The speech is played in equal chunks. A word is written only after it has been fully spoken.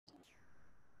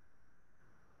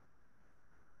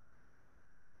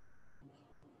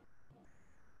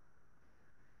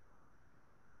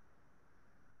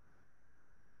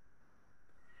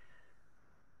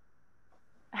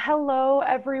Hello,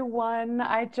 everyone.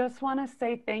 I just want to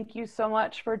say thank you so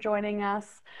much for joining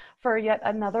us for yet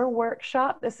another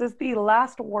workshop. This is the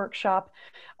last workshop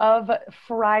of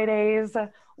Friday's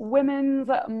Women's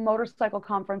Motorcycle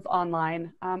Conference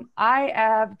online. I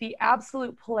have the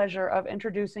absolute pleasure of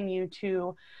introducing you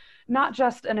to not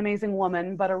just an amazing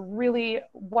woman, but a really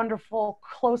wonderful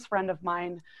close friend of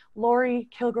mine, Lori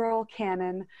Kilgirl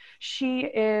Cannon. She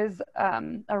is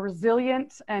a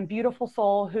resilient and beautiful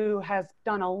soul who has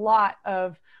done a lot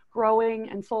of growing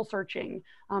and soul searching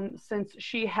since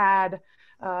she had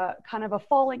kind of a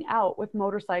falling out with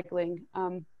motorcycling.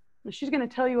 She's going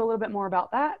to tell you a little bit more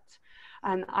about that.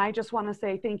 And I just want to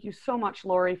say thank you so much,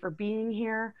 Lori, for being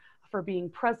here, for being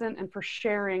present, and for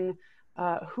sharing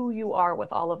who you are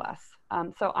with all of us.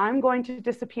 So I'm going to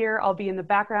disappear. I'll be in the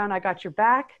background. I got your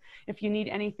back. If you need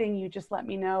anything, you just let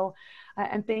me know.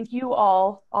 And thank you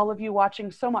all of you watching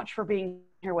so much for being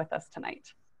here with us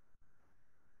tonight.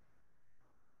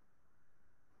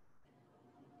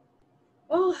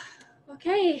 Oh,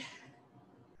 okay.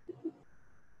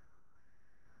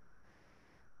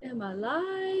 Am I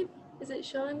live? Is it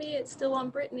showing me it's still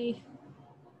on Brittany?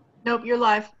 Nope, you're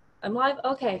live. I'm live?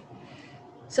 Okay.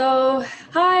 So,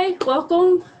 hi,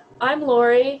 welcome. I'm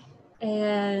Lori,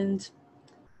 and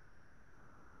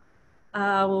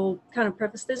I will kind of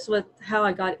preface this with how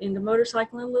I got into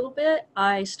motorcycling a little bit.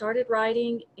 I started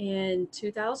riding in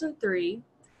 2003.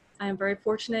 I am very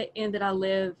fortunate in that I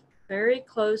live very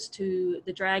close to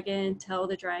the Dragon,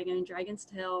 Dragon's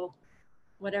Tail,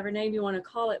 whatever name you want to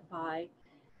call it by.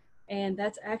 And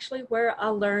that's actually where I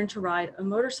learned to ride a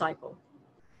motorcycle.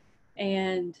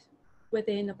 And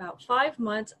within about 5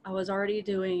 months, I was already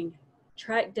doing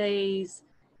track days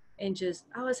and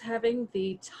I was having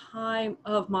the time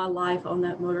of my life on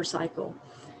that motorcycle.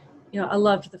 You know, I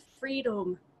loved the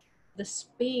freedom, the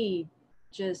speed,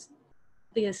 just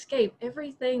the escape,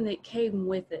 everything that came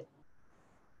with it.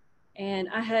 And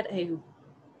I had a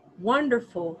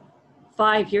wonderful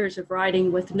 5 years of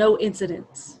riding with no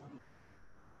incidents.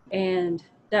 And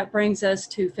that brings us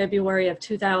to February of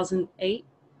 2008.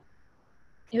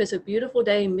 It was a beautiful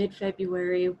day in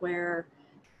mid-February where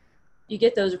you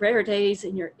get those rare days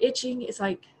and you're itching. It's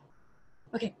like,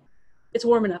 okay, it's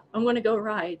warm enough. I'm going to go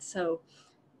ride. So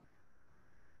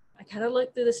I kind of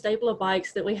looked through the stable of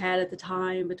bikes that we had at the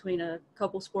time between a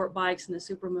couple sport bikes and a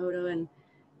supermoto. And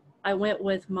I went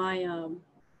with my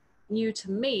new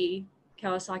to me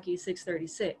Kawasaki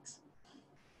 636.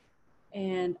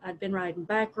 And I'd been riding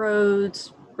back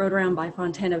roads, rode around by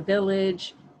Fontana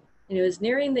Village, and it was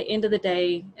nearing the end of the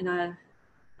day, and I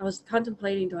was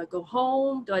contemplating, do I go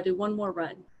home? Do I do one more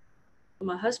run? Well,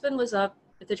 my husband was up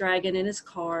at the Dragon in his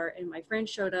car, and my friend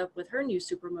showed up with her new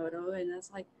supermoto, and I was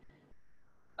like,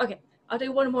 okay, I'll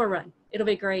do one more run. It'll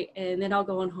be great, and then I'll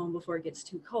go on home before it gets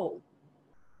too cold.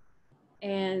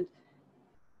 And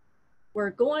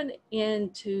we're going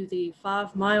into the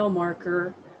 5-mile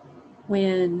marker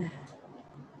when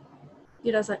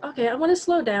I was like, okay, I want to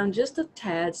slow down just a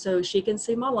tad so she can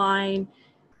see my line.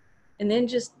 And then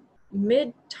just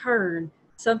mid-turn,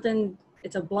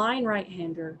 it's a blind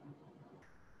right-hander.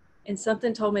 And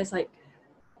something told me, it's like,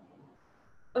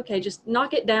 okay, just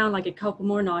knock it down like a couple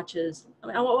more notches. I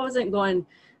mean, I wasn't going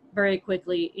very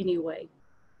quickly anyway.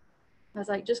 I was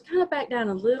like, just kind of back down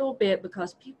a little bit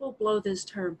because people blow this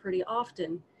turn pretty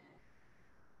often.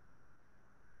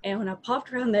 And when I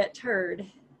popped around that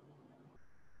turn,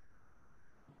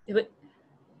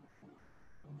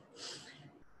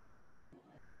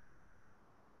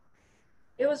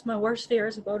 it was my worst fear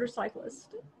as a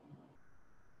motorcyclist.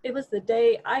 It was the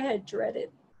day I had dreaded.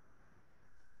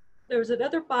 There was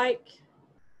another bike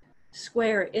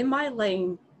square in my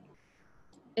lane.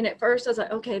 And at first I was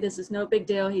like, okay, this is no big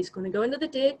deal. He's going to go into the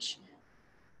ditch.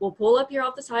 We'll pull up here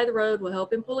off the side of the road. We'll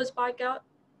help him pull his bike out,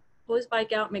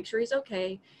 make sure he's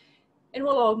okay. And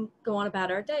we'll all go on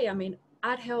about our day. I mean,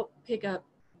 I'd help pick up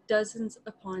dozens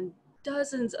upon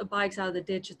dozens of bikes out of the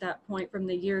ditch at that point from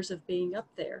the years of being up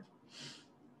there.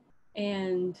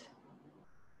 And,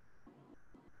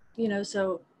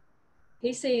 so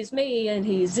he sees me and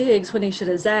he zigs when he should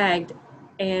have zagged.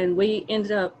 And we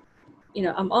ended up,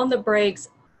 I'm on the brakes.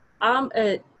 I'm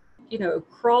at,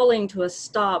 crawling to a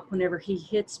stop whenever he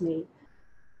hits me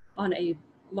on a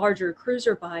larger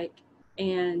cruiser bike.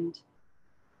 And,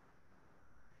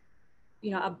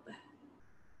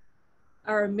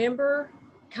 I remember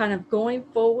kind of going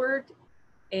forward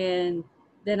and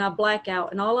then I black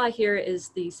out and all I hear is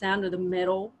the sound of the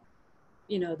metal,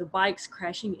 the bikes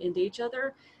crashing into each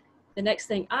other. The next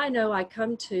thing I know,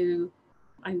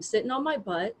 I'm sitting on my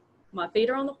butt, my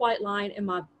feet are on the white line and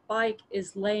my bike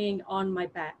is laying on my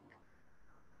back.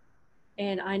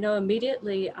 And I know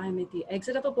immediately I'm at the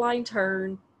exit of a blind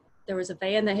turn. There was a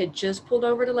van that had just pulled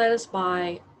over to let us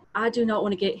by. I do not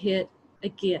want to get hit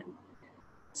again.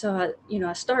 So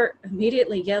I start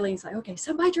immediately yelling. It's like, okay,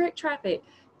 somebody direct traffic.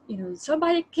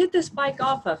 Somebody get this bike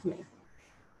off of me.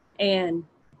 And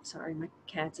sorry, my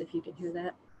cats, if you can hear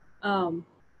that.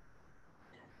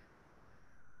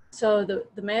 So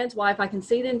the man's wife, I can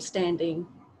see them standing.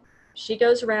 She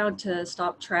goes around to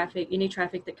stop traffic, any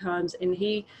traffic that comes, and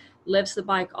he lifts the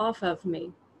bike off of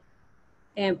me.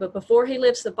 But before he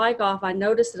lifts the bike off, I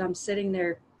notice that I'm sitting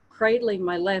there cradling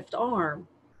my left arm.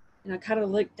 And I kind of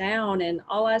look down, and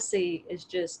all I see is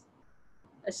just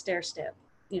a stair step,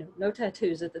 no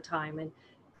tattoos at the time.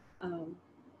 And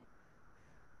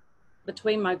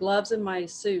between my gloves and my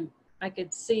suit, I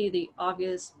could see the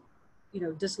obvious,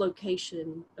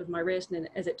 dislocation of my wrist. And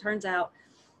as it turns out,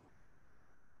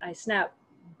 I snapped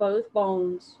both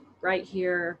bones right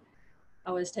here.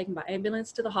 I was taken by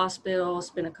ambulance to the hospital,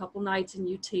 spent a couple nights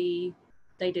in UT.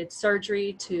 They did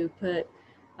surgery to put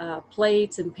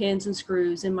plates and pins and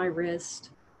screws in my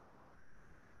wrist.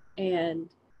 And,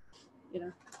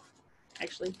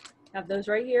 actually have those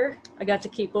right here. I got to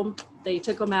keep them. They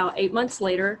took them out 8 months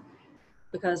later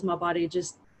because my body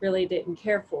just really didn't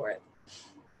care for it.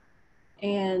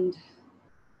 And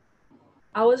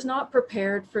I was not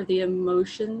prepared for the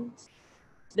emotions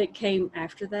that came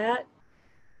after that.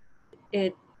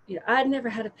 I'd never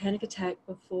had a panic attack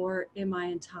before in my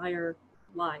entire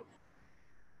life.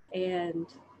 And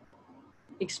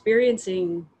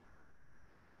experiencing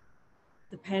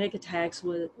the panic attacks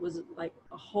was like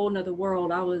a whole nother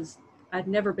world. I'd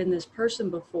never been this person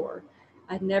before.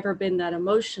 I'd never been that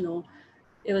emotional.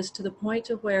 It was to the point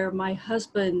to where my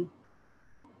husband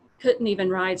couldn't even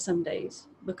ride some days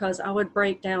because I would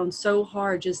break down so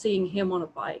hard just seeing him on a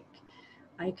bike.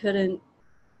 I couldn't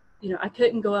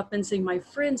go up and see my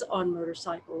friends on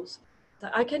motorcycles.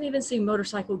 I couldn't even see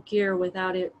motorcycle gear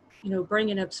without it,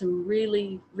 bringing up some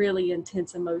really, really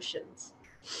intense emotions.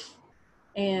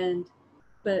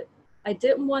 But I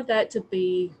didn't want that to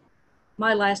be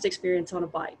my last experience on a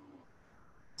bike.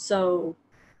 So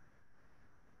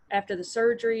after the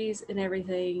surgeries and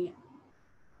everything,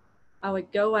 I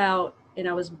would go out, and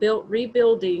I was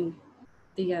rebuilding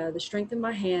the strength in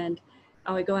my hand.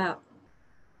 I would go out,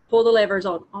 pull the levers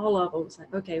on all of them. It's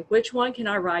like, okay, which one can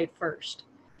I ride first?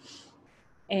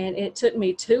 And it took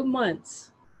me 2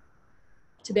 months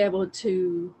to be able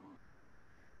to,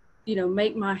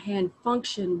 make my hand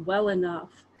function well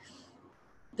enough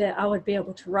that I would be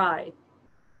able to ride.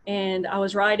 And I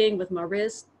was riding with my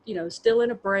wrist, still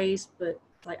in a brace, but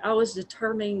like I was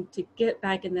determined to get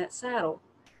back in that saddle.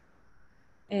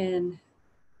 And,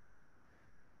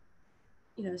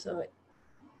 so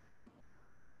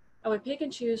I would pick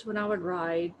and choose when I would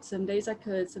ride. Some days I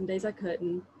could, some days I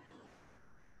couldn't.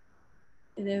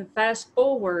 And then fast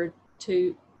forward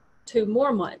to 2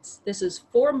 more months. This is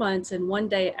 4 months and 1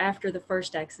 day after the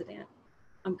first accident.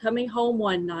 I'm coming home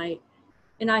one night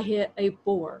and I hit a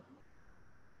boar.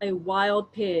 A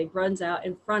wild pig runs out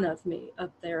in front of me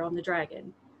up there on the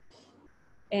dragon.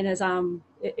 And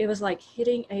it was like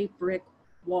hitting a brick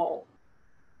wall.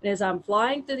 And as I'm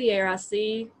flying through the air, I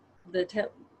see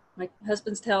my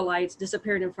husband's tail lights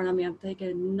disappearing in front of me. I'm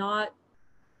thinking, not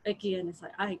again. It's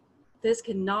like, this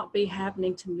cannot be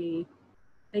happening to me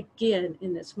again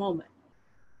in this moment.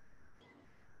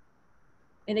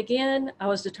 And again, I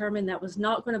was determined that was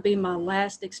not going to be my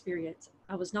last experience.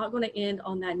 I was not going to end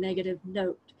on that negative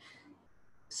note.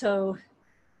 So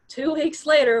 2 weeks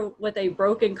later, with a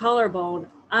broken collarbone,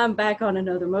 I'm back on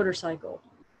another motorcycle.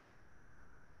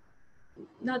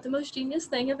 Not the most genius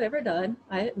thing I've ever done,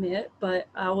 I admit, but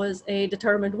I was a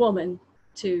determined woman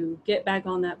to get back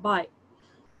on that bike.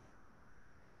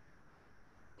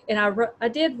 And I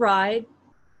did ride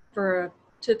for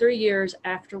 2 or 3 years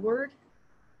afterward,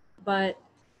 but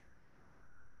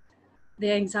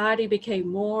the anxiety became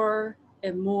more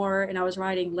and more, and I was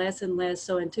riding less and less.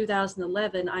 So in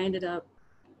 2011, I ended up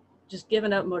just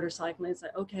giving up motorcycling. It's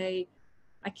like, okay,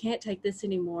 I can't take this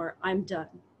anymore. I'm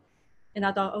done. And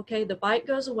I thought, okay, the bike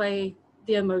goes away,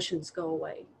 the emotions go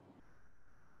away.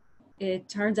 It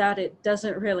turns out it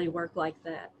doesn't really work like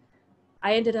that.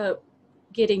 I ended up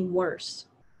getting worse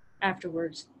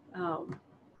afterwards.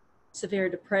 Severe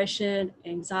depression,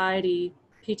 anxiety,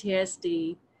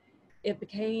 PTSD. It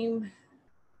became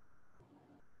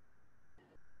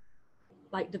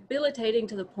like debilitating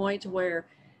to the point where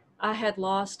I had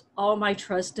lost all my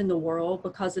trust in the world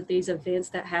because of these events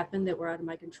that happened that were out of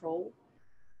my control.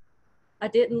 I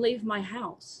didn't leave my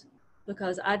house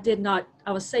because I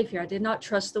was safe here. I did not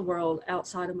trust the world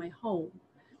outside of my home.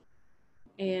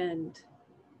 And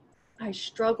I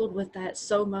struggled with that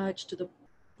so much to the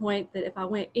point that if I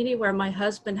went anywhere, my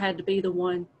husband had to be the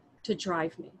one to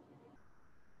drive me.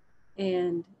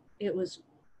 And it was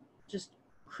just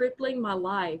crippling my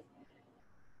life.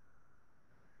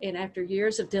 And after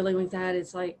years of dealing with that,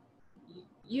 it's like,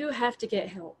 you have to get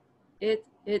help.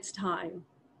 It's time.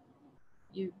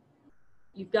 You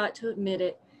you've got to admit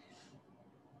it.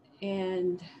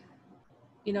 And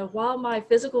while my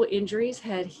physical injuries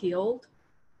had healed,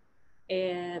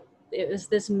 and it was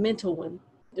this mental one,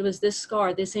 it was this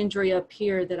scar, this injury up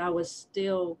here that I was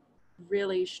still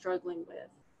really struggling with.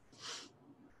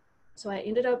 So I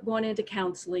ended up going into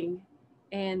counseling,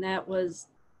 and that was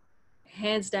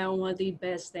hands down one of the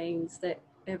best things that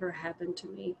ever happened to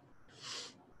me.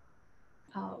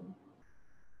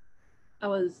 I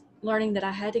was learning that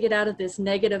I had to get out of this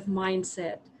negative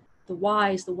mindset, the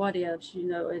whys, the what ifs,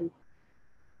 and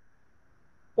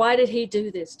why did he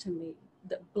do this to me?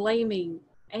 The blaming,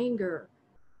 anger.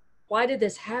 Why did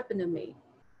this happen to me?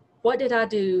 What did I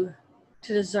do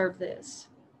to deserve this?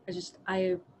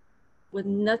 With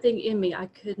nothing in me, I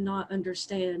could not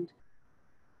understand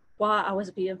why I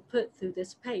was being put through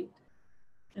this pain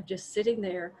of just sitting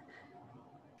there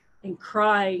and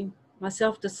crying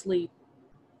myself to sleep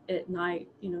at night,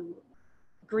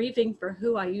 grieving for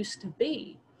who I used to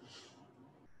be.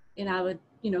 And I would,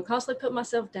 constantly put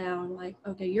myself down like,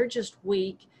 okay, you're just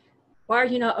weak. Why are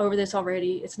you not over this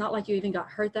already? It's not like you even got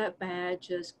hurt that bad.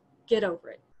 Just get over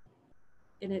it.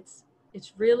 And it's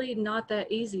really not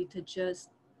that easy to just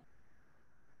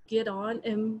get on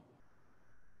and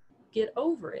get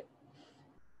over it.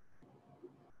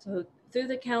 So through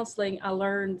the counseling, I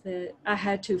learned that I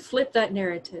had to flip that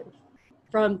narrative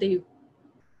from the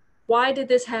why did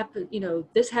this happen?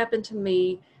 This happened to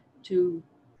me, to,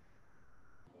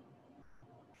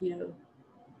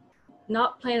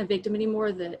 not playing a victim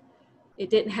anymore, that it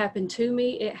didn't happen to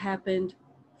me, it happened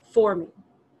for me.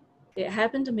 It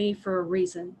happened to me for a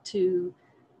reason,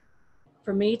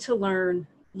 for me to learn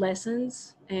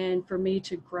lessons and for me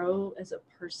to grow as a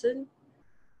person,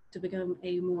 to become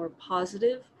a more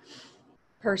positive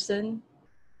person.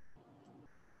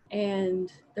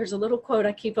 And there's a little quote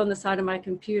I keep on the side of my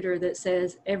computer that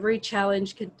says, every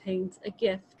challenge contains a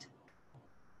gift.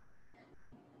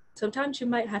 Sometimes you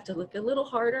might have to look a little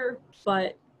harder,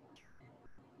 but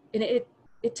it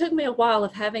took me a while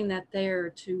of having that there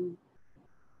to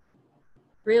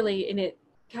really, and it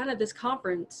kind of this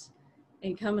conference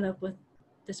and coming up with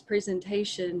this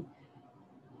presentation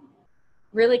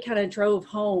really kind of drove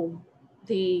home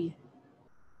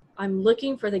I'm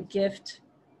looking for the gift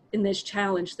in this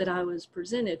challenge that I was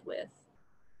presented with.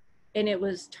 And it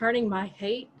was turning my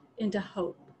hate into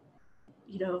hope,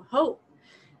 hope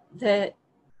that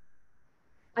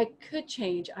I could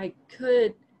change. I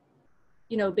could,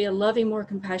 be a loving, more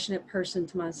compassionate person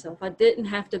to myself. I didn't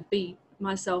have to beat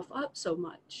myself up so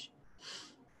much.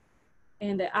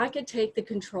 And that I could take the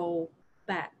control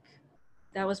back.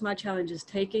 That was my challenge, is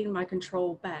taking my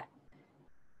control back.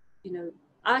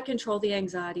 I control the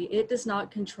anxiety. It does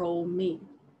not control me.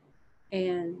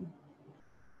 And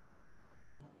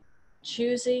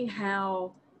choosing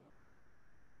how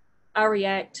I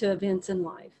react to events in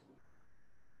life.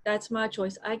 That's my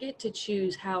choice. I get to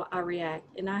choose how I react.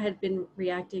 And I had been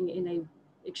reacting in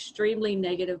a extremely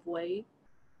negative way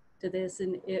to this,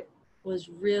 and it was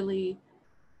really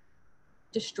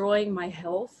destroying my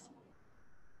health.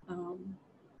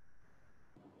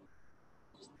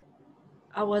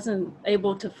 I wasn't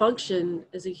able to function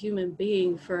as a human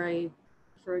being for a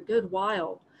good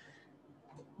while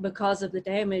because of the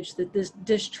damage that this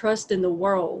distrust in the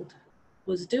world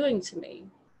was doing to me.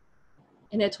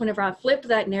 And it's whenever I flipped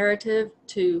that narrative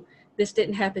to, this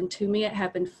didn't happen to me, it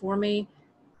happened for me,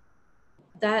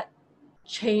 that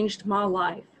changed my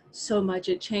life so much.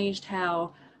 It changed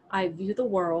how I view the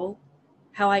world,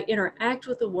 how I interact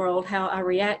with the world, how I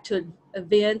react to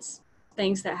events,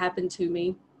 things that happen to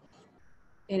me.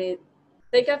 And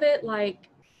think of it like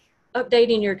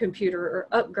updating your computer or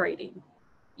upgrading.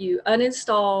 You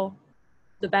uninstall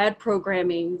the bad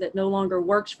programming that no longer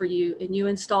works for you, and you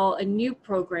install a new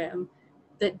program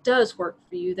that does work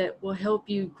for you, that will help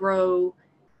you grow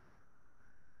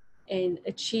and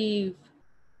achieve,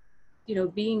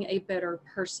 being a better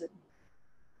person.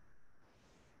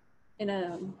 And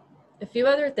a few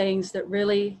other things that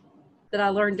I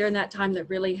learned during that time that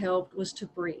really helped was to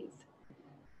breathe.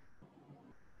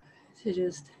 To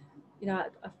just, I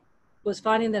was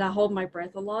finding that I hold my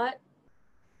breath a lot,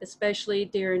 especially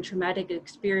during traumatic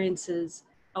experiences.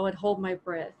 I would hold my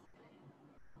breath.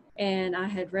 And I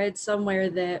had read somewhere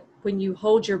that when you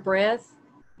hold your breath,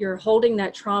 you're holding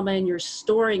that trauma and you're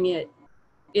storing it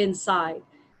inside.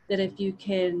 That if you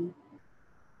can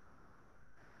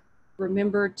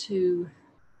remember to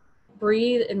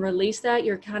breathe and release that,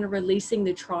 you're kind of releasing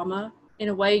the trauma in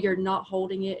a way. You're not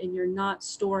holding it and you're not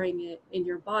storing it in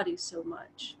your body so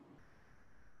much.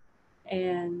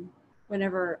 And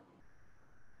whenever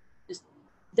just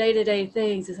day-to-day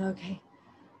things is okay,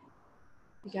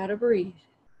 you gotta breathe.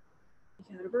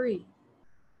 You gotta breathe.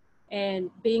 And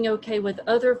being okay with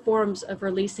other forms of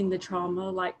releasing the trauma,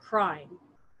 like crying.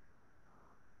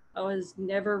 I was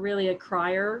never really a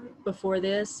crier before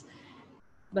this,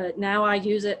 but now I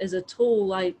use it as a tool.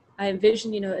 Like I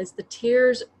envision, as the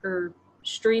tears are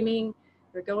streaming,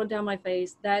 they're going down my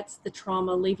face, that's the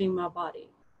trauma leaving my body.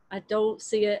 I don't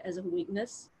see it as a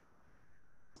weakness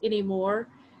anymore.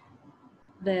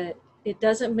 That it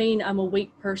doesn't mean I'm a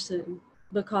weak person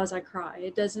because I cry.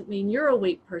 It doesn't mean you're a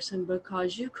weak person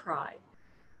because you cry.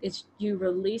 It's you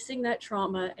releasing that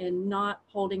trauma and not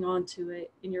holding on to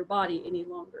it in your body any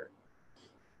longer.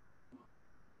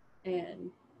 And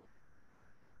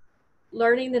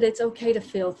learning that it's okay to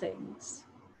feel things.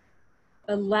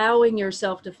 Allowing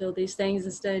yourself to feel these things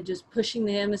instead of just pushing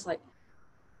them. It's like,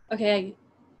 okay,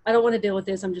 I don't want to deal with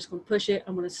this. I'm just going to push it.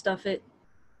 I'm going to stuff it.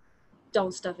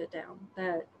 Don't stuff it down.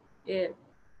 That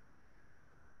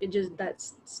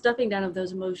stuffing down of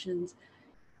those emotions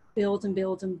builds and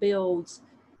builds and builds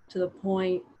to the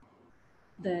point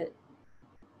that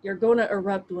you're going to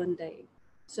erupt one day.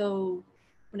 So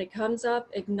when it comes up,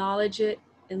 acknowledge it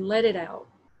and let it out.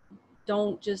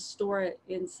 Don't just store it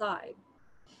inside.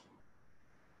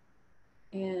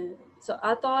 And so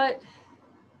I thought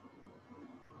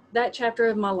that chapter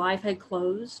of my life had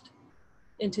closed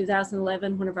in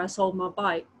 2011 whenever I sold my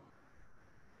bike.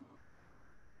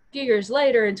 A few years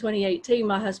later, in 2018,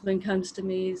 my husband comes to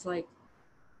me. He's like,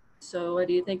 so what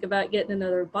do you think about getting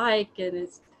another bike? And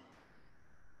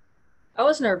I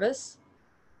was nervous,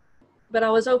 but I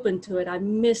was open to it. I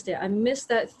missed it. I missed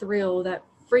that thrill, that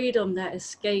freedom, that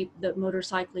escape that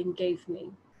motorcycling gave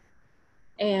me.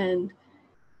 And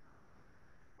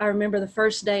I remember the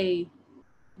first day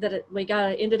that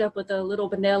ended up with a little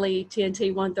Benelli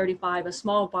TNT 135, a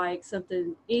small bike,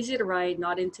 something easy to ride,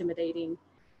 not intimidating.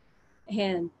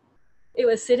 And it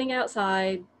was sitting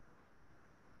outside.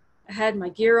 I had my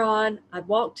gear on. I'd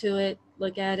walk to it,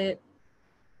 look at it.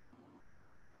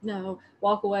 No,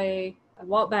 walk away. I'd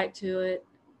walk back to it.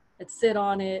 I'd sit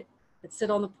on it. I'd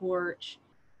sit on the porch.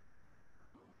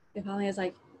 And finally I was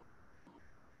like,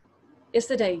 it's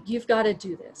the day. You've got to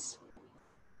do this.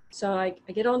 So I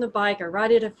get on the bike. I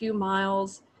ride it a few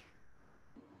miles.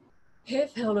 It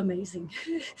felt amazing.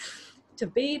 To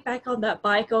be back on that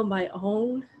bike on my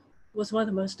own was one of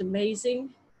the most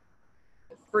amazing,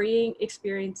 freeing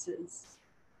experiences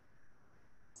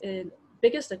and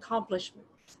biggest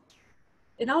accomplishments.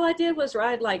 And all I did was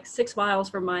ride like 6 miles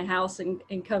from my house and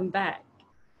come back.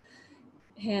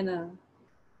 And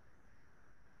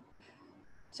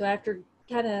so after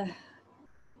kind of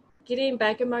getting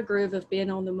back in my groove of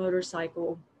being on the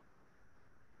motorcycle,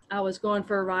 I was going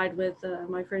for a ride with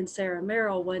my friend Sarah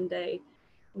Merrill one day.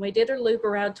 And we did a loop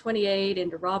around 28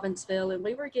 into Robbinsville, and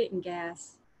we were getting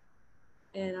gas.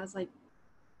 And I was like,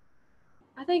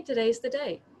 I think today's the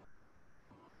day.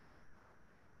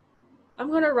 I'm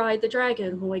going to ride the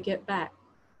Dragon when we get back.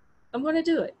 I'm going to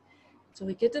do it. So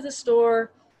we get to the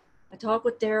store. I talk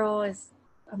with Daryl.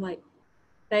 I'm like,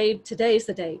 babe, today's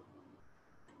the day.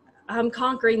 I'm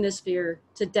conquering this fear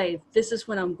today. This is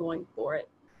when I'm going for it.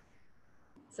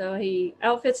 So he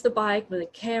outfits the bike with a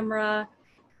camera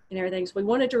and everything. So we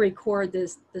wanted to record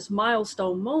this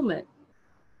milestone moment.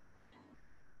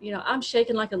 I'm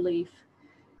shaking like a leaf.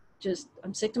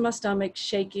 I'm sick to my stomach,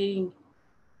 shaking.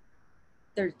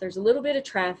 There's a little bit of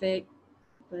traffic,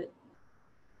 but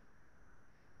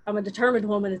I'm a determined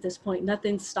woman at this point.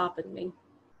 Nothing's stopping me.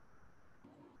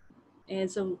 And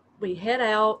so we head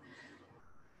out.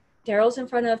 Daryl's in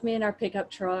front of me in our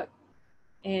pickup truck,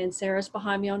 and Sarah's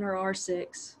behind me on her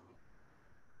R6.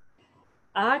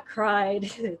 I cried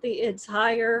the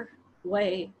entire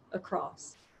way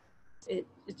across.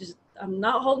 I'm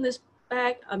not holding this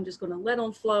back. I'm just going to let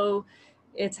on flow.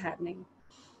 It's happening.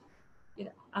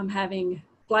 I'm having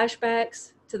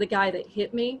flashbacks to the guy that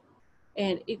hit me,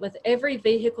 and with every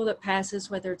vehicle that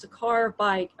passes, whether it's a car or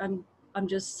bike, I'm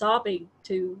just sobbing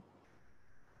to,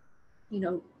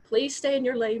 please stay in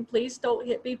your lane. Please don't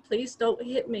hit me. Please don't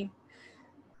hit me.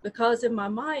 Because in my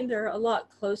mind, they're a lot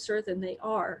closer than they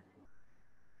are.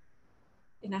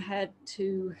 And I had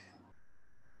to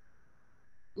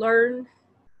learn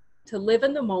to live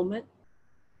in the moment,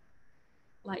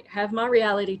 like have my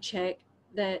reality check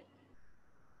that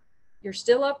you're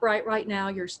still upright right now.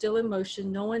 You're still in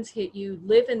motion. No one's hit you.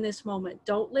 Live in this moment.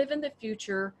 Don't live in the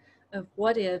future of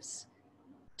what ifs.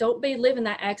 don't be living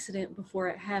that accident before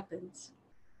it happens.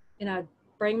 And I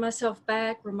bring myself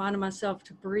back, reminding myself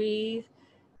to breathe.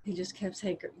 He just kept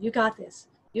saying, you got this,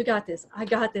 you got this, I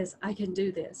got this, I can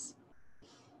do this.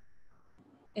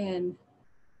 And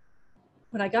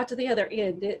when I got to the other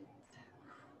end,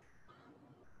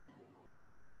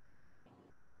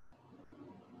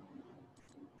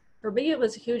 for me, it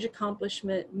was a huge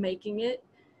accomplishment making it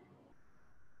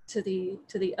to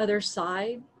the other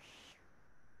side.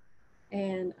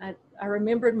 And I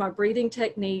remembered my breathing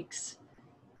techniques.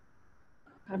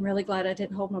 I'm really glad I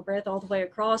didn't hold my breath all the way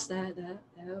across that. That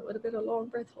would have been a long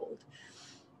breath hold.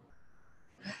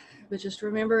 But just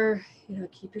remember,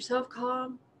 keep yourself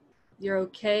calm. You're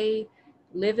okay.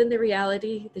 Live in the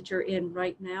reality that you're in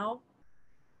right now.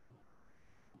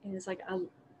 And it's like, I'm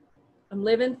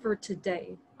living for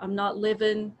today. I'm not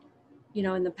living,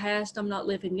 in the past. I'm not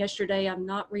living yesterday. I'm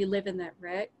not reliving that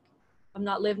wreck. I'm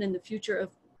not living in the future of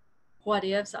what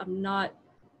ifs. I'm not.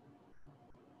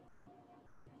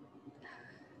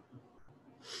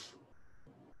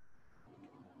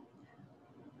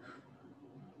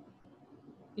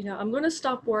 I'm going to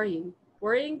stop worrying.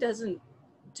 Worrying doesn't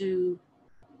do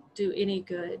any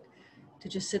good. To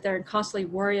just sit there and constantly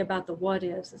worry about the what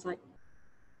ifs. It's like,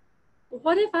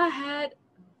 what if I had a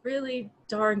really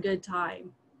darn good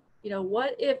time?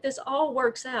 What if this all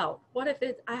works out? What if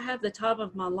I have the time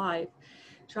of my life?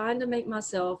 Trying to make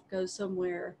myself go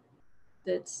somewhere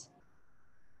that's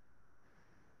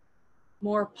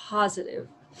more positive.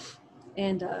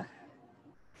 And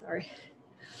sorry.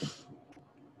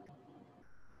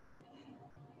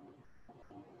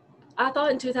 I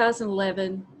thought in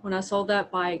 2011, when I sold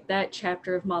that bike, that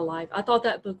chapter of my life, I thought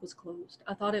that book was closed.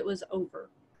 I thought it was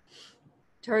over.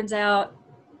 Turns out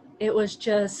it was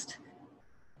just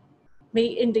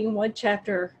me ending one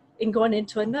chapter and going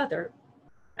into another.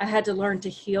 I had to learn to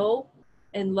heal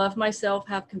and love myself,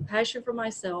 have compassion for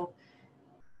myself,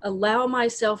 allow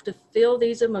myself to feel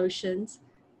these emotions.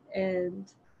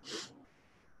 And,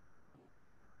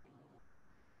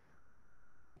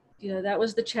 that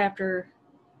was the chapter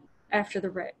after the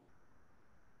wreck.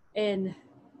 And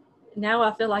now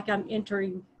I feel like I'm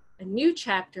entering a new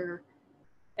chapter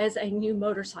as a new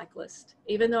motorcyclist.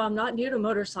 Even though I'm not new to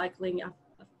motorcycling, I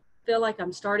feel like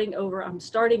I'm starting over. I'm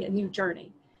starting a new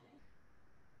journey.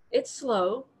 It's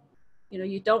slow.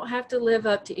 You don't have to live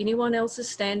up to anyone else's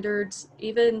standards.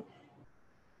 Even,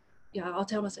 I'll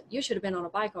tell myself, you should have been on a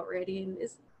bike already. And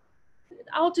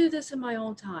I'll do this in my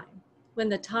own time. When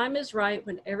the time is right,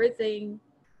 when everything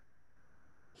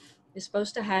is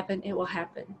supposed to happen, it will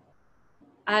happen.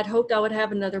 I had hoped I would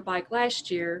have another bike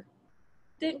last year.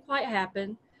 Didn't quite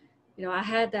happen. I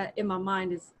had that in my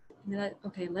mind is,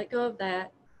 okay, let go of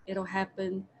that. It'll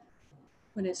happen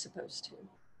when it's supposed to.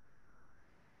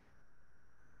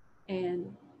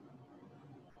 And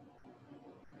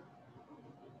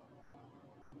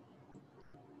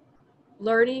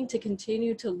learning to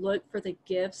continue to look for the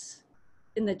gifts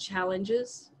in the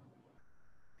challenges.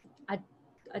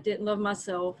 I didn't love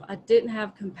myself. I didn't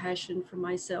have compassion for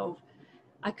myself.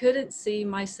 I couldn't see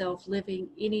myself living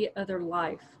any other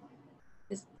life.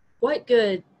 What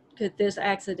good could this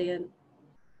accident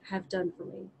have done for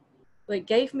me? But it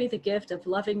gave me the gift of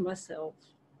loving myself,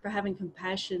 for having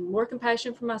compassion, more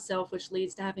compassion for myself, which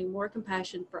leads to having more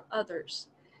compassion for others.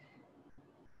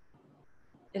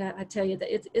 And I tell you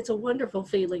that it's a wonderful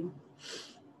feeling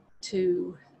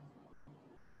to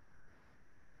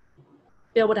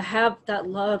be able to have that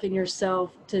love in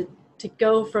yourself, to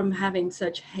go from having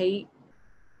such hate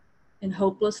and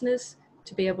hopelessness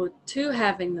to be able to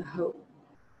having the hope,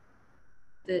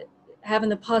 that having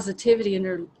the positivity in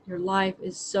your life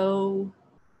is so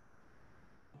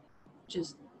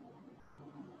just,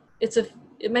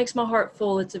 it makes my heart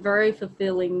full. It's a very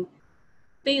fulfilling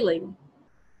feeling.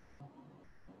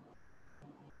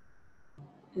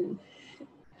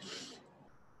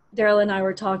 Daryl and I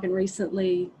were talking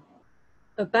recently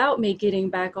about me getting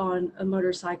back on a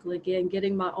motorcycle again,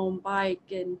 getting my own bike.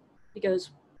 And he goes,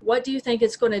 what do you think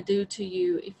it's going to do to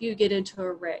you if you get into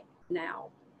a wreck now?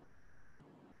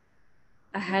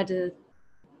 I had to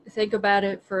think about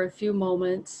it for a few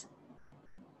moments.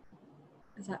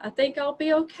 I think I'll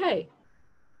be okay.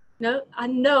 No, I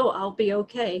know I'll be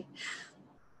okay,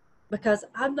 because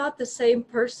I'm not the same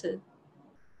person.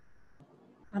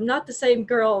 I'm not the same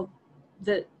girl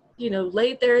that,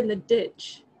 laid there in the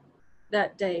ditch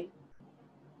that day.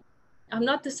 I'm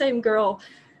not the same girl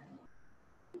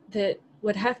that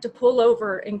would have to pull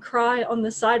over and cry on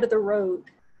the side of the road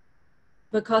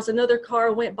because another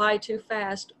car went by too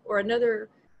fast, or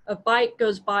a bike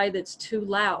goes by that's too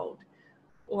loud,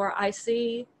 or I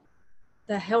see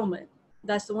the helmet.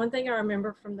 That's the one thing I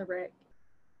remember from the wreck.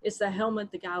 It's the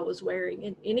helmet the guy was wearing.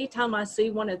 And anytime I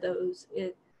see one of those,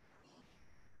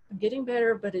 I'm getting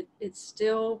better, but it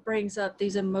still brings up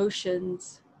these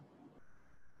emotions.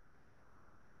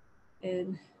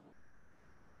 And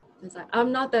it's like,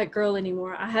 I'm not that girl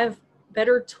anymore. I have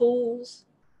better tools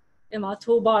in my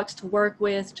toolbox to work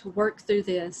with, to work through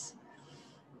this.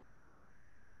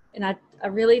 And I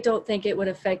really don't think it would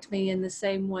affect me in the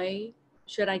same way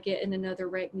should I get in another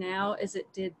wreck now as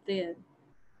it did then.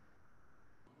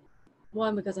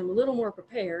 One, because I'm a little more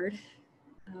prepared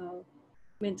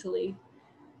mentally,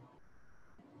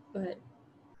 but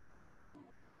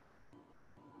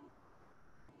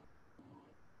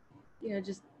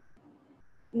just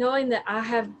knowing that I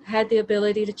have had the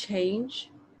ability to change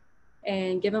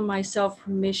and given myself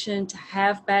permission to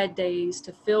have bad days,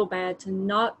 to feel bad, to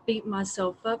not beat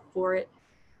myself up for it,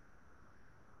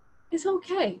 it's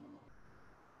okay.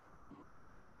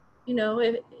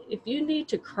 If you need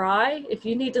to cry, if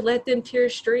you need to let them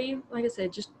tears stream, like I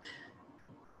said, just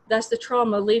that's the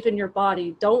trauma leaving your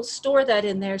body. Don't store that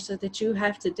in there so that you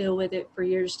have to deal with it for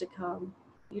years to come.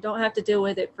 You don't have to deal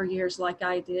with it for years like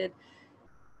I did.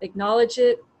 Acknowledge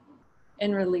it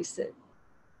and release it.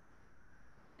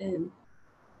 And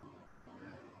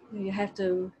you have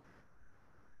to,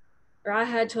 or I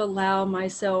had to allow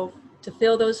myself to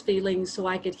feel those feelings so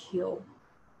I could heal.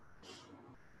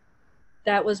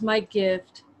 That was my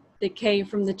gift that came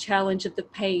from the challenge of the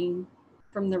pain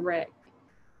from the wreck.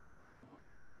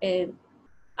 And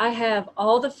I have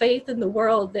all the faith in the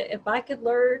world that if I could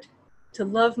learn to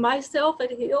love myself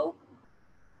and heal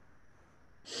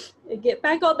and get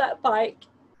back on that bike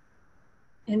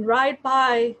and ride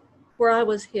by where I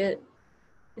was hit,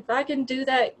 if I can do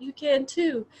that, you can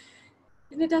too.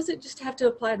 And it doesn't just have to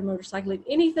apply to motorcycling.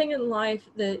 Anything in life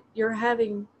that you're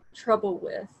having trouble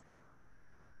with,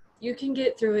 you can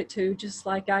get through it too, just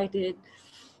like I did.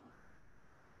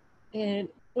 And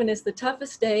when it's the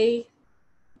toughest day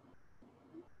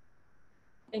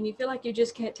and you feel like you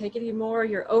just can't take it anymore,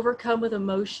 you're overcome with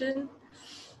emotion,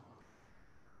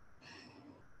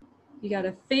 you got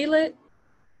to feel it,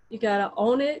 you got to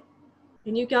own it,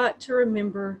 and you got to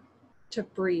remember to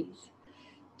breathe,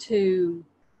 to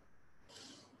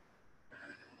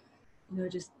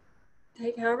just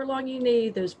take however long you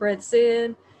need, those breaths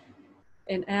in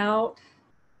and out.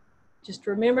 Just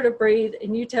remember to breathe,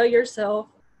 and you tell yourself,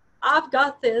 I've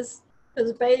got this,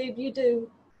 because babe, you do.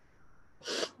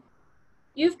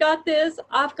 You've got this,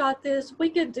 I've got this, we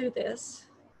can do this.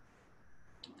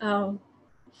 I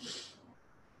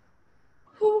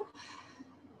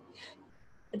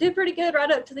did pretty good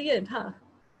right up to the end, huh?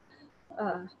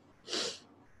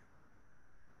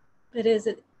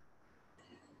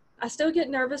 I still get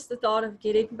nervous the thought of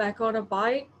getting back on a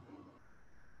bike.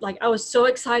 Like, I was so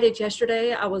excited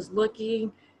yesterday, I was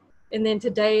looking, and then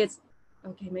today it's,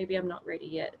 okay, maybe I'm not ready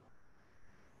yet.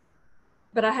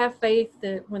 But I have faith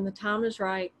that when the time is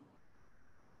right,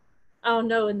 I'll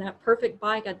know in that perfect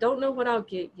bike. I don't know what I'll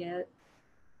get yet,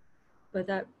 but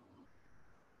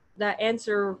that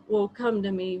answer will come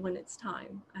to me when it's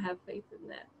time. I have faith in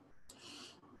that.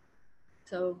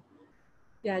 So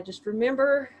yeah, just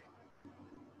remember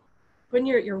when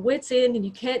you're at your wit's end and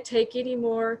you can't take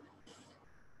anymore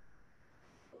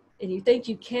and you think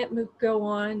you can't go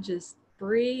on, just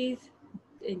breathe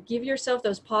and give yourself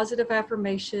those positive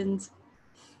affirmations.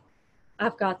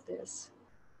 I've got this.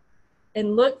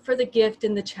 And look for the gift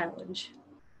in the challenge,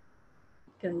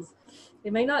 because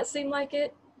it may not seem like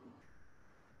it,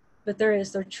 but there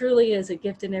truly is a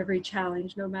gift in every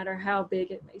challenge, no matter how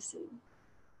big it may seem.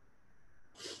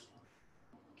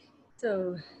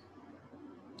 So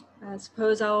I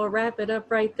suppose I'll wrap it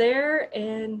up right there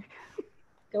and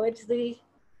go into the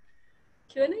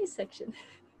Q&A section.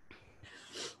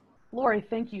 Lori,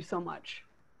 thank you so much.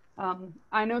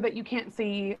 I know that you can't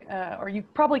see, or you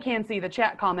probably can see the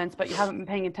chat comments, but you haven't been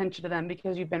paying attention to them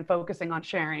because you've been focusing on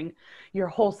sharing your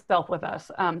whole self with us.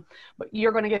 But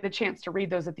you're going to get a chance to read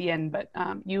those at the end. But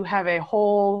you have a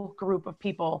whole group of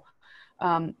people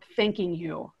thanking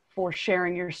you for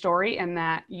sharing your story and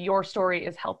that your story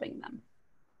is helping them.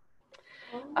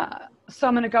 So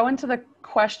I'm going to go into the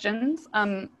questions.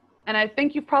 And I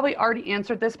think you've probably already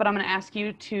answered this, but I'm going to ask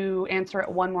you to answer it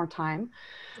one more time.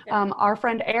 Okay. Our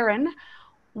friend Erin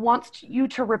wants you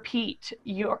to repeat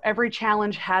every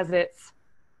challenge has its.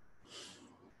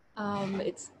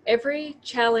 It's every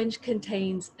challenge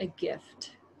contains a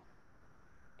gift.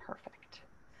 Perfect.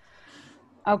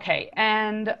 Okay.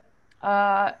 And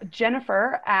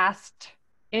Jennifer asked,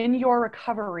 in your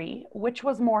recovery, which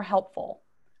was more helpful?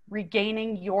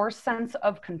 Regaining your sense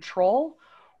of control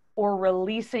or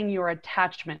releasing your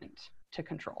attachment to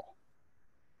control?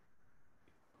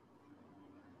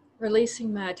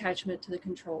 releasing my attachment to the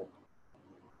control.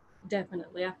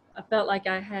 Definitely. I felt like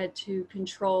I had to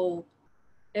control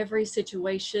every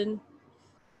situation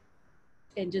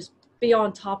and just be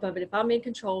on top of it. If I'm in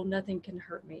control, nothing can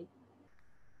hurt me.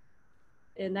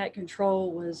 And that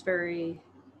control was very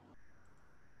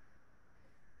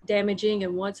damaging.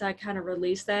 And once I kind of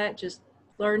released that, just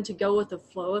learned to go with the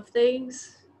flow of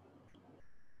things,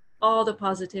 all the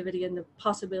positivity and the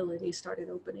possibilities started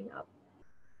opening up.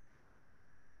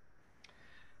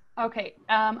 Okay,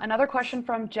 another question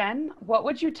from Jen. What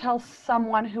would you tell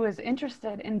someone who is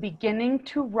interested in beginning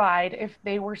to ride if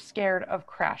they were scared of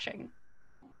crashing?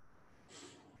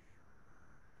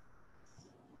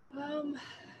 Um,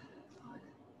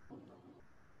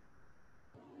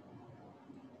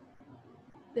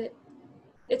 that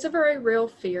it's a very real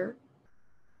fear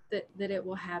that it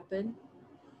will happen,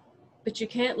 but you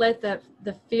can't let the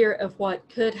fear of what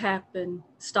could happen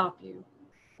stop you.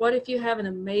 What if you have an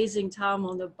amazing time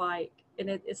on the bike and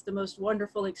it's the most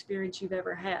wonderful experience you've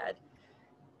ever had?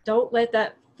 Don't let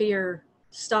that fear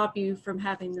stop you from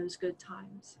having those good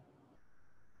times.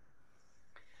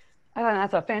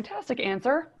 That's a fantastic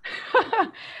answer.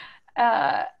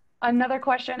 Another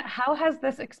question, how has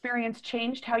this experience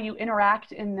changed how you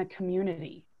interact in the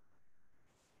community?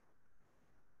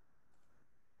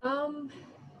 Um,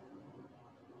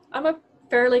 I'm a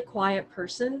fairly quiet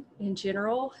person in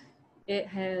general. It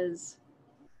has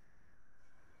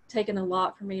taken a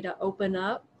lot for me to open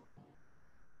up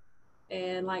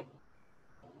and like,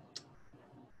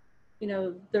 you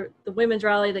know, the women's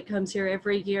rally that comes here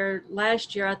every year.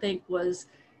 Last year, I think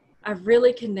I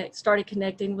really started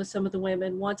connecting with some of the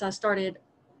women once I started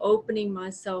opening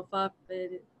myself up,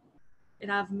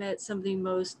 and I've met some of the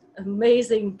most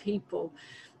amazing people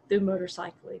through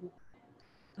motorcycling.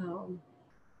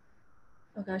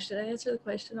 Oh gosh, did I answer the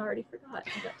question? I already forgot.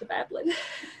 I got to babbling.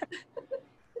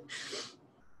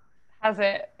 Has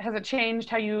it changed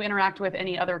how you interact with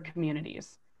any other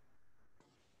communities?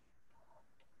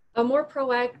 I'm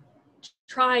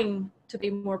trying to be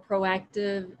more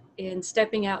proactive in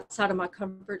stepping outside of my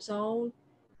comfort zone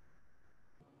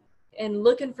and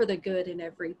looking for the good in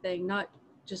everything, not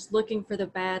just looking for the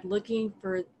bad, looking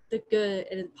for the good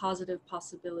and positive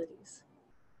possibilities.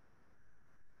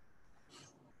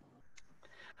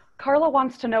 Carla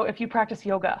wants to know if you practice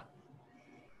yoga.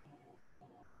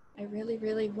 I really,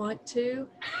 really want to.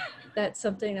 That's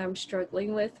something I'm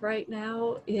struggling with right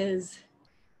now is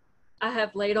I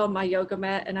have laid on my yoga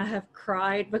mat and I have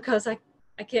cried because I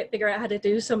can't figure out how to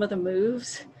do some of the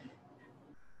moves.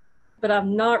 But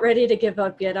I'm not ready to give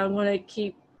up yet. I want to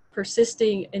keep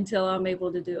persisting until I'm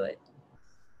able to do it.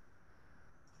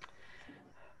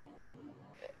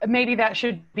 Maybe that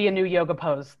should be a new yoga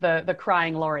pose, the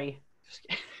crying Lori.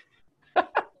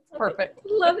 Perfect.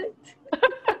 Love it.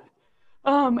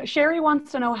 Sherry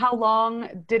wants to know, how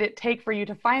long did it take for you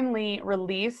to finally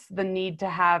release the need to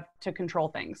have to control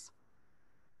things?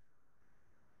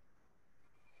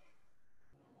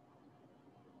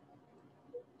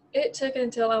 It took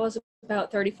until I was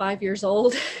about 35 years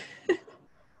old. It's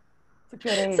a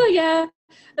good age. So yeah,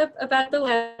 about the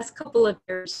last couple of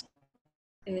years,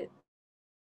 it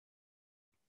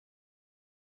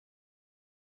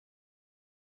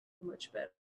much better.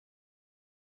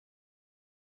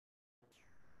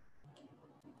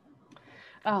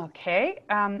 Okay,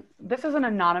 this is an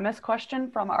anonymous question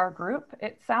from our group.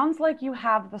 It sounds like you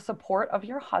have the support of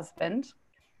your husband,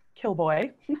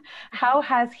 Killboy. How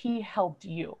has he helped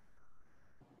you?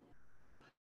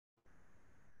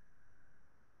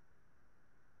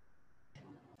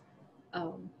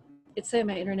 It's saying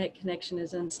my internet connection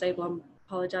is unstable. I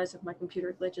apologize if my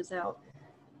computer glitches out.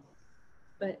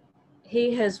 But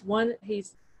he's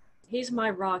my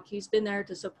rock. He's been there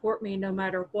to support me no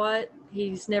matter what.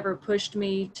 He's never pushed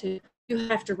me to, you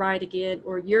have to ride again,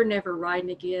 or you're never riding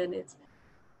again.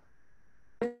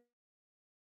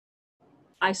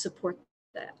 I support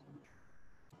that.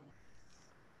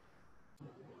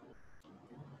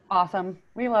 Awesome.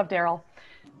 We love Daryl.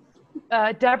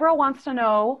 Deborah wants to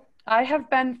know, I have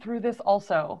been through this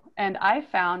also, and I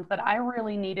found that I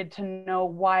really needed to know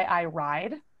why I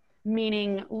ride,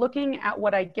 meaning looking at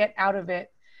what I get out of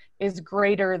it is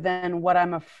greater than what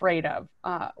I'm afraid of.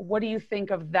 What do you think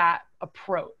of that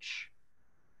approach?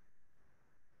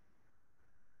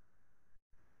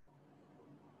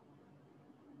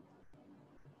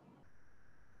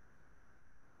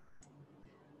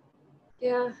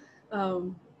 Yeah.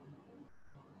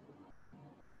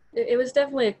 It was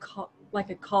definitely like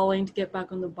a calling to get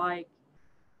back on the bike,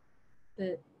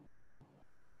 that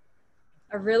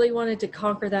I really wanted to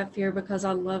conquer that fear because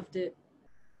I loved it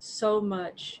so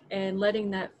much, and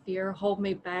letting that fear hold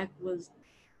me back was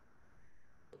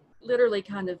literally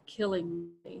kind of killing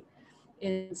me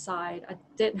inside. I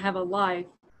didn't have a life,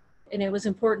 and it was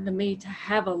important to me to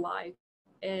have a life.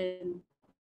 And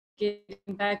getting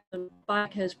back on the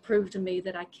bike has proved to me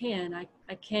that I can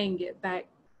get back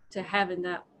to having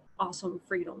that awesome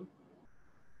freedom.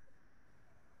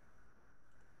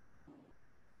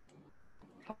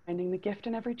 Finding the gift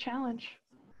in every challenge.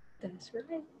 That's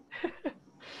right.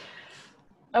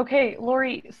 Okay,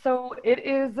 Lori, so it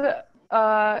is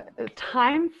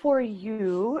time for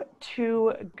you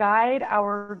to guide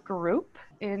our group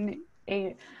in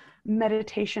a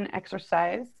meditation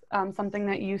exercise, something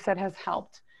that you said has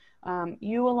helped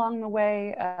you along the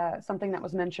way, something that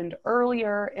was mentioned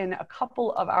earlier in a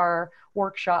couple of our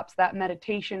workshops, that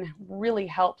meditation really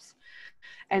helps.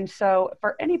 And so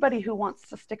for anybody who wants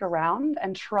to stick around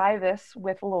and try this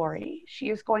with Lori, she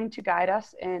is going to guide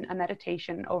us in a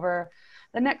meditation over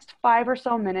the next 5 or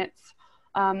so minutes.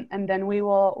 And then we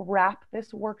will wrap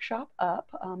this workshop up.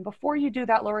 Before you do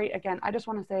that, Lori, again, I just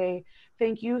want to say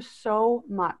thank you so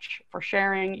much for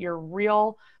sharing your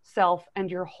real self and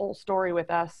your whole story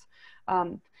with us.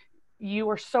 You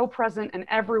are so present and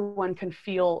everyone can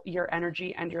feel your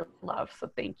energy and your love. So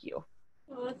thank you.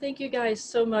 Well, thank you guys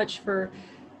so much for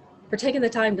taking the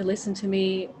time to listen to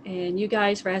me, and you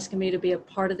guys for asking me to be a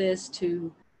part of this,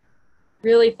 to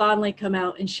really finally come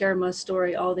out and share my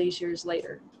story all these years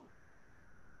later.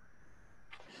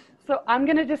 So I'm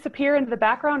going to disappear into the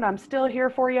background. I'm still here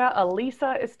for you.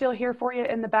 Elisa is still here for you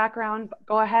in the background.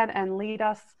 Go ahead and lead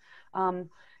us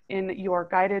in your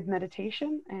guided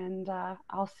meditation, and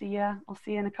I'll see you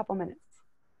in a couple minutes.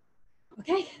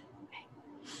 Okay.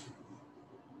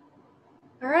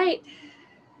 All right.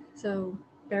 So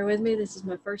bear with me. This is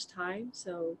my first time,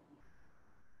 so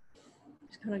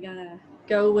just kind of gotta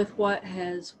go with what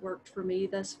has worked for me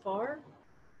thus far.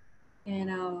 And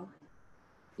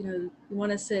you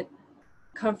want to sit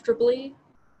comfortably,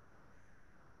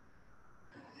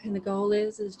 and the goal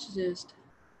is to just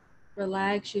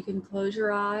relax. You can close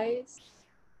your eyes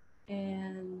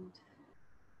and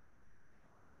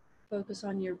focus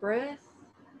on your breath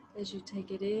as you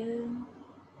take it in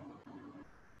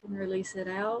and release it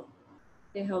out.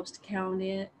 It helps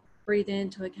to breathe in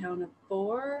to a count of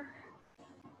 4.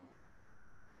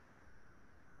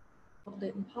 Hold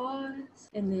it and pause,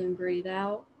 and then breathe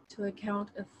out to a count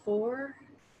of 4.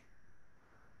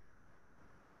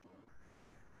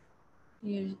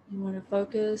 You want to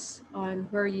focus on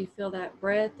where you feel that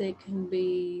breath. It can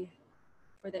be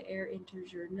where the air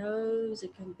enters your nose.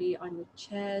 It can be on your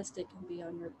chest. It can be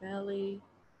on your belly.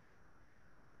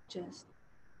 Just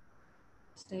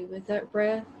stay with that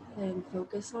breath and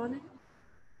focus on it.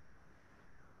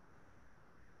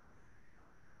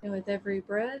 And with every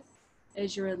breath,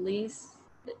 as you release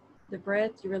the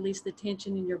breath, you release the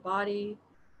tension in your body.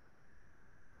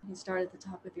 You start at the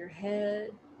top of your head.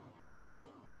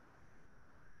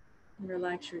 And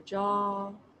relax your jaw.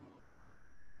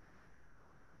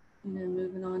 And then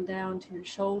moving on down to your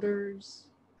shoulders.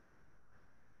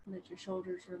 Let your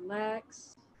shoulders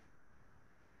relax.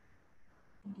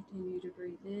 And continue to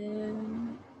breathe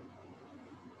in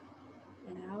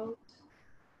and out.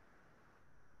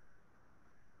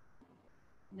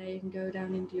 Now you can go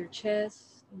down into your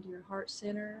chest, into your heart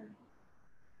center.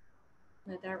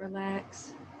 Let that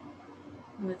relax.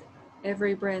 And with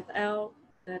every breath out,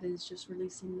 that is just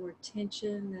releasing more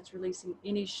tension. That's releasing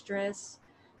any stress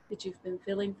that you've been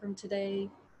feeling from today.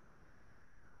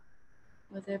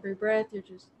 With every breath,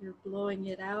 you're blowing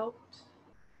it out.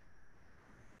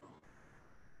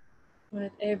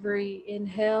 With every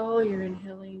inhale, you're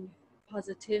inhaling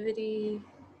positivity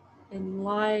and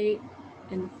light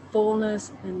and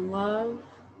fullness and love.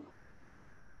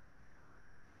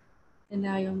 And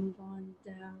now you'll move on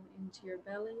down into your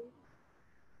belly.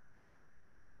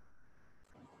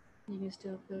 You can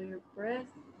still feel your breath.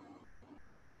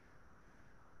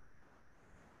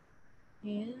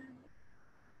 In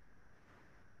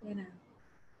and out.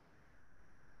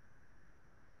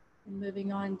 And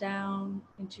moving on down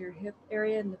into your hip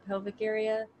area and the pelvic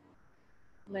area.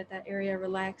 Let that area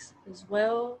relax as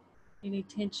well. Any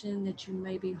tension that you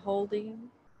may be holding.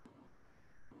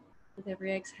 With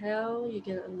every exhale, you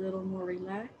get a little more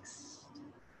relaxed.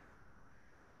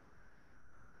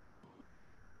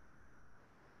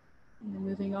 And then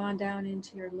moving on down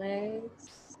into your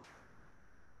legs.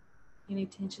 Any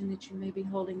tension that you may be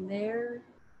holding there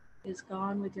is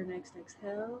gone with your next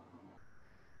exhale.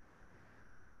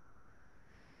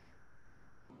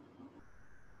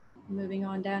 Moving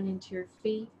on down into your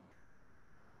feet.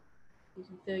 You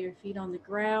can feel your feet on the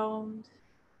ground.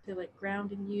 Feel it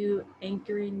grounding you,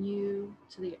 anchoring you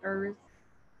to the earth.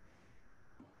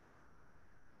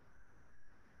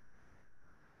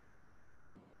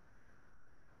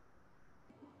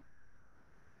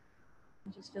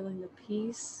 Just feeling the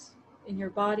peace in your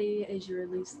body as you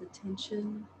release the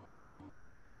tension.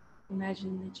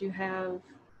 Imagine that you have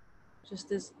just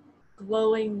this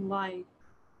glowing light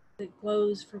that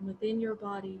glows from within your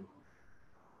body,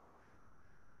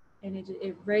 and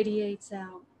it radiates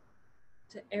out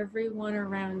to everyone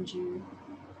around you.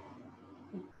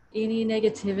 Any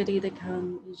negativity that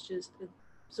comes is just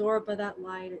absorbed by that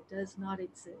light. It does not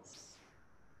exist.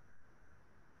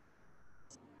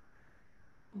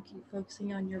 And keep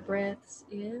focusing on your breaths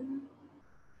in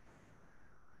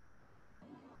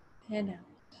and out.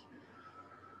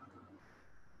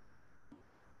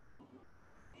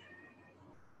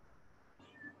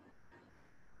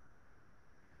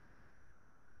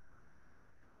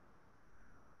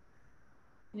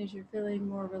 And as you're feeling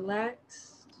more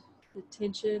relaxed, the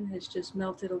tension has just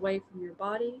melted away from your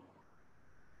body.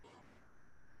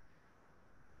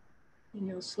 And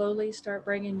you'll slowly start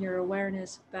bringing your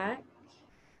awareness back.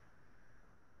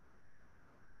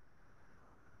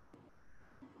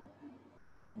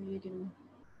 You can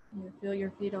feel your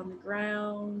feet on the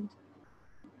ground.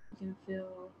 You can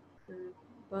feel your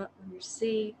butt on your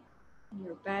seat,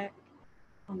 your back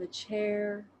on the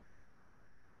chair.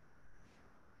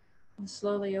 And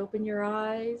slowly open your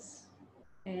eyes.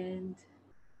 And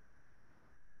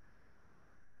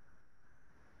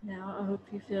now I hope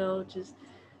you feel just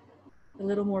a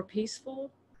little more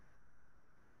peaceful.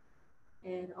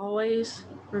 And always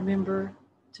remember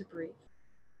to breathe.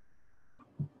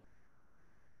 And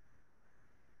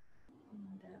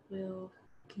that will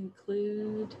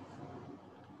conclude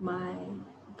my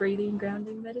breathing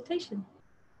grounding meditation.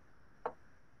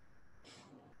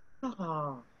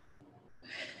 Oh,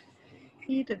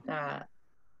 needed that.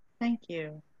 Thank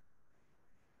you.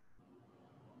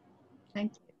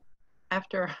 Thank you.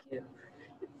 After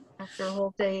a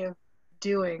whole day of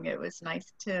doing, it was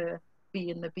nice to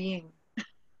be in the being.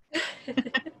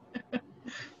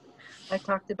 I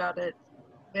talked about it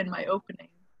in my opening,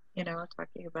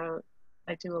 talking about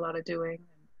I do a lot of doing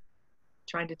and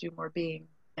trying to do more being.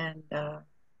 And I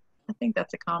think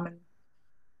that's a common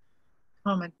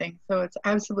thing. So it's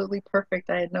absolutely perfect.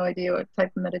 I had no idea what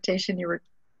type of meditation you were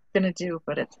going to do,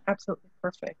 but it's absolutely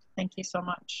perfect. Thank you so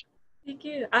much. Thank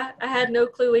you. I had no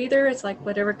clue either. It's like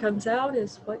whatever comes out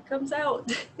is what comes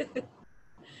out.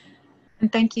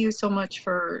 And thank you so much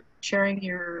for sharing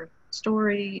your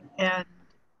story and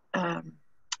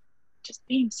just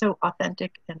being so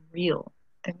authentic and real.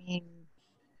 I mean,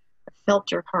 I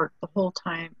felt your heart the whole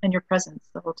time and your presence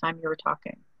the whole time you were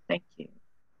talking. Thank you.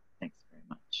 Thanks very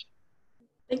much.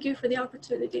 Thank you for the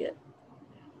opportunity.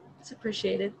 It's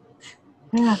appreciated.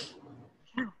 Yeah.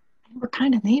 And we're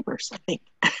kind of neighbors, I think.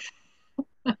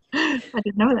 I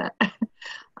didn't know that.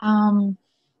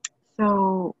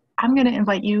 So I'm going to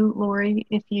invite you, Lori,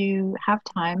 if you have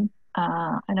time.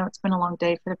 I know it's been a long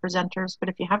day for the presenters, but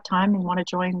if you have time and want to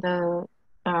join the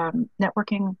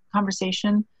networking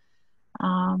conversation,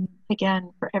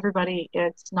 again, for everybody,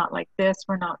 it's not like this.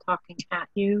 We're not talking at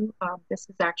you. This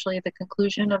is actually the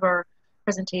conclusion of our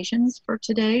presentations for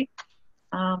today.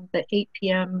 The 8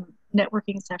 p.m.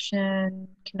 networking session,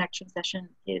 connection session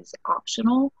is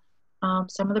optional.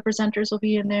 Some of the presenters will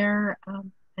be in there,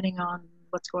 depending on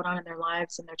what's going on in their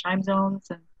lives and their time zones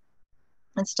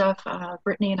and stuff.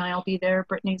 Brittany and I will be there.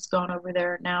 Brittany's gone over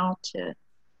there now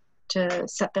to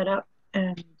set that up,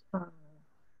 and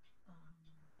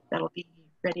that'll be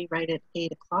ready right at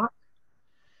 8 o'clock.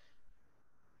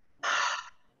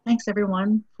 Thanks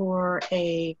everyone for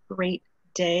a great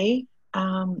day.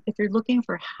 If you're looking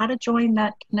for how to join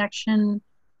that connection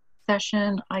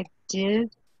session, I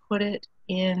did put it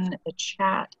in the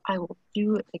chat. I will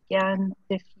do it again.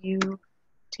 If you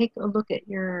take a look at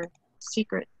your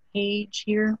secret page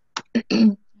here,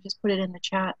 just put it in the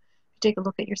chat. Take a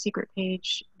look at your secret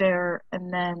page there,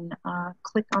 and then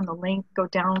click on the link, go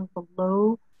down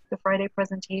below the Friday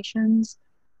presentations.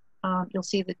 You'll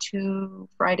see the 2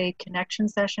 Friday connection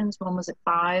sessions. One was at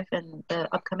 5 and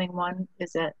the upcoming one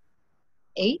is at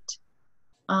 8.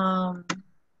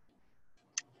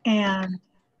 And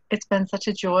it's been such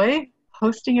a joy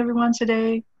hosting everyone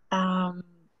today,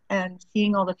 and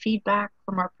seeing all the feedback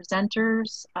from our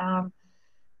presenters.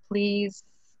 Please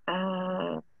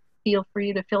feel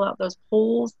free to fill out those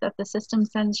polls that the system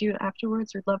sends you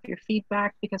afterwards. We'd love your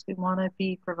feedback because we want to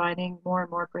be providing more and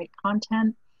more great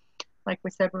content. Like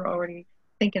we said, we're already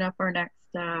thinking up our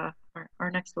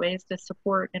next ways to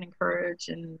support and encourage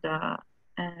and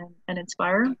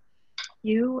inspire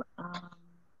you.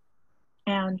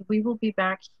 And we will be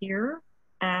back here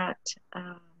at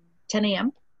 10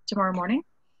 a.m. tomorrow morning.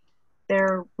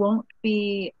 There won't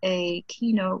be a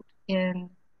keynote in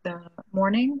the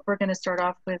morning. We're going to start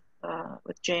off with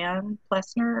Jan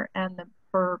Plessner and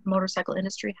her motorcycle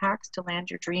industry hacks to land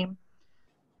your dream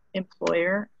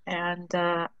employer. And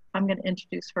I'm going to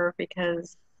introduce her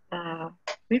because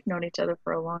we've known each other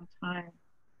for a long time.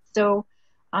 So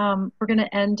we're going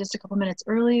to end just a couple minutes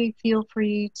early. Feel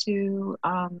free to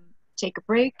take a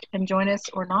break and join us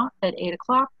or not at 8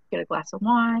 o'clock. Get a glass of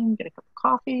wine, get a cup of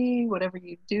coffee, whatever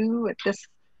you do at this,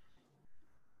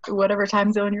 whatever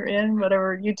time zone you're in,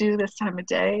 whatever you do this time of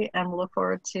day, and we'll look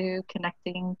forward to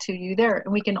connecting to you there.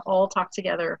 And we can all talk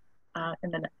together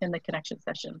in the connection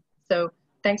session. So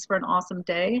thanks for an awesome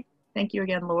day. Thank you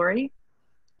again, Lori.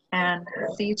 And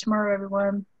see you tomorrow,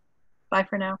 everyone. Bye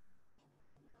for now.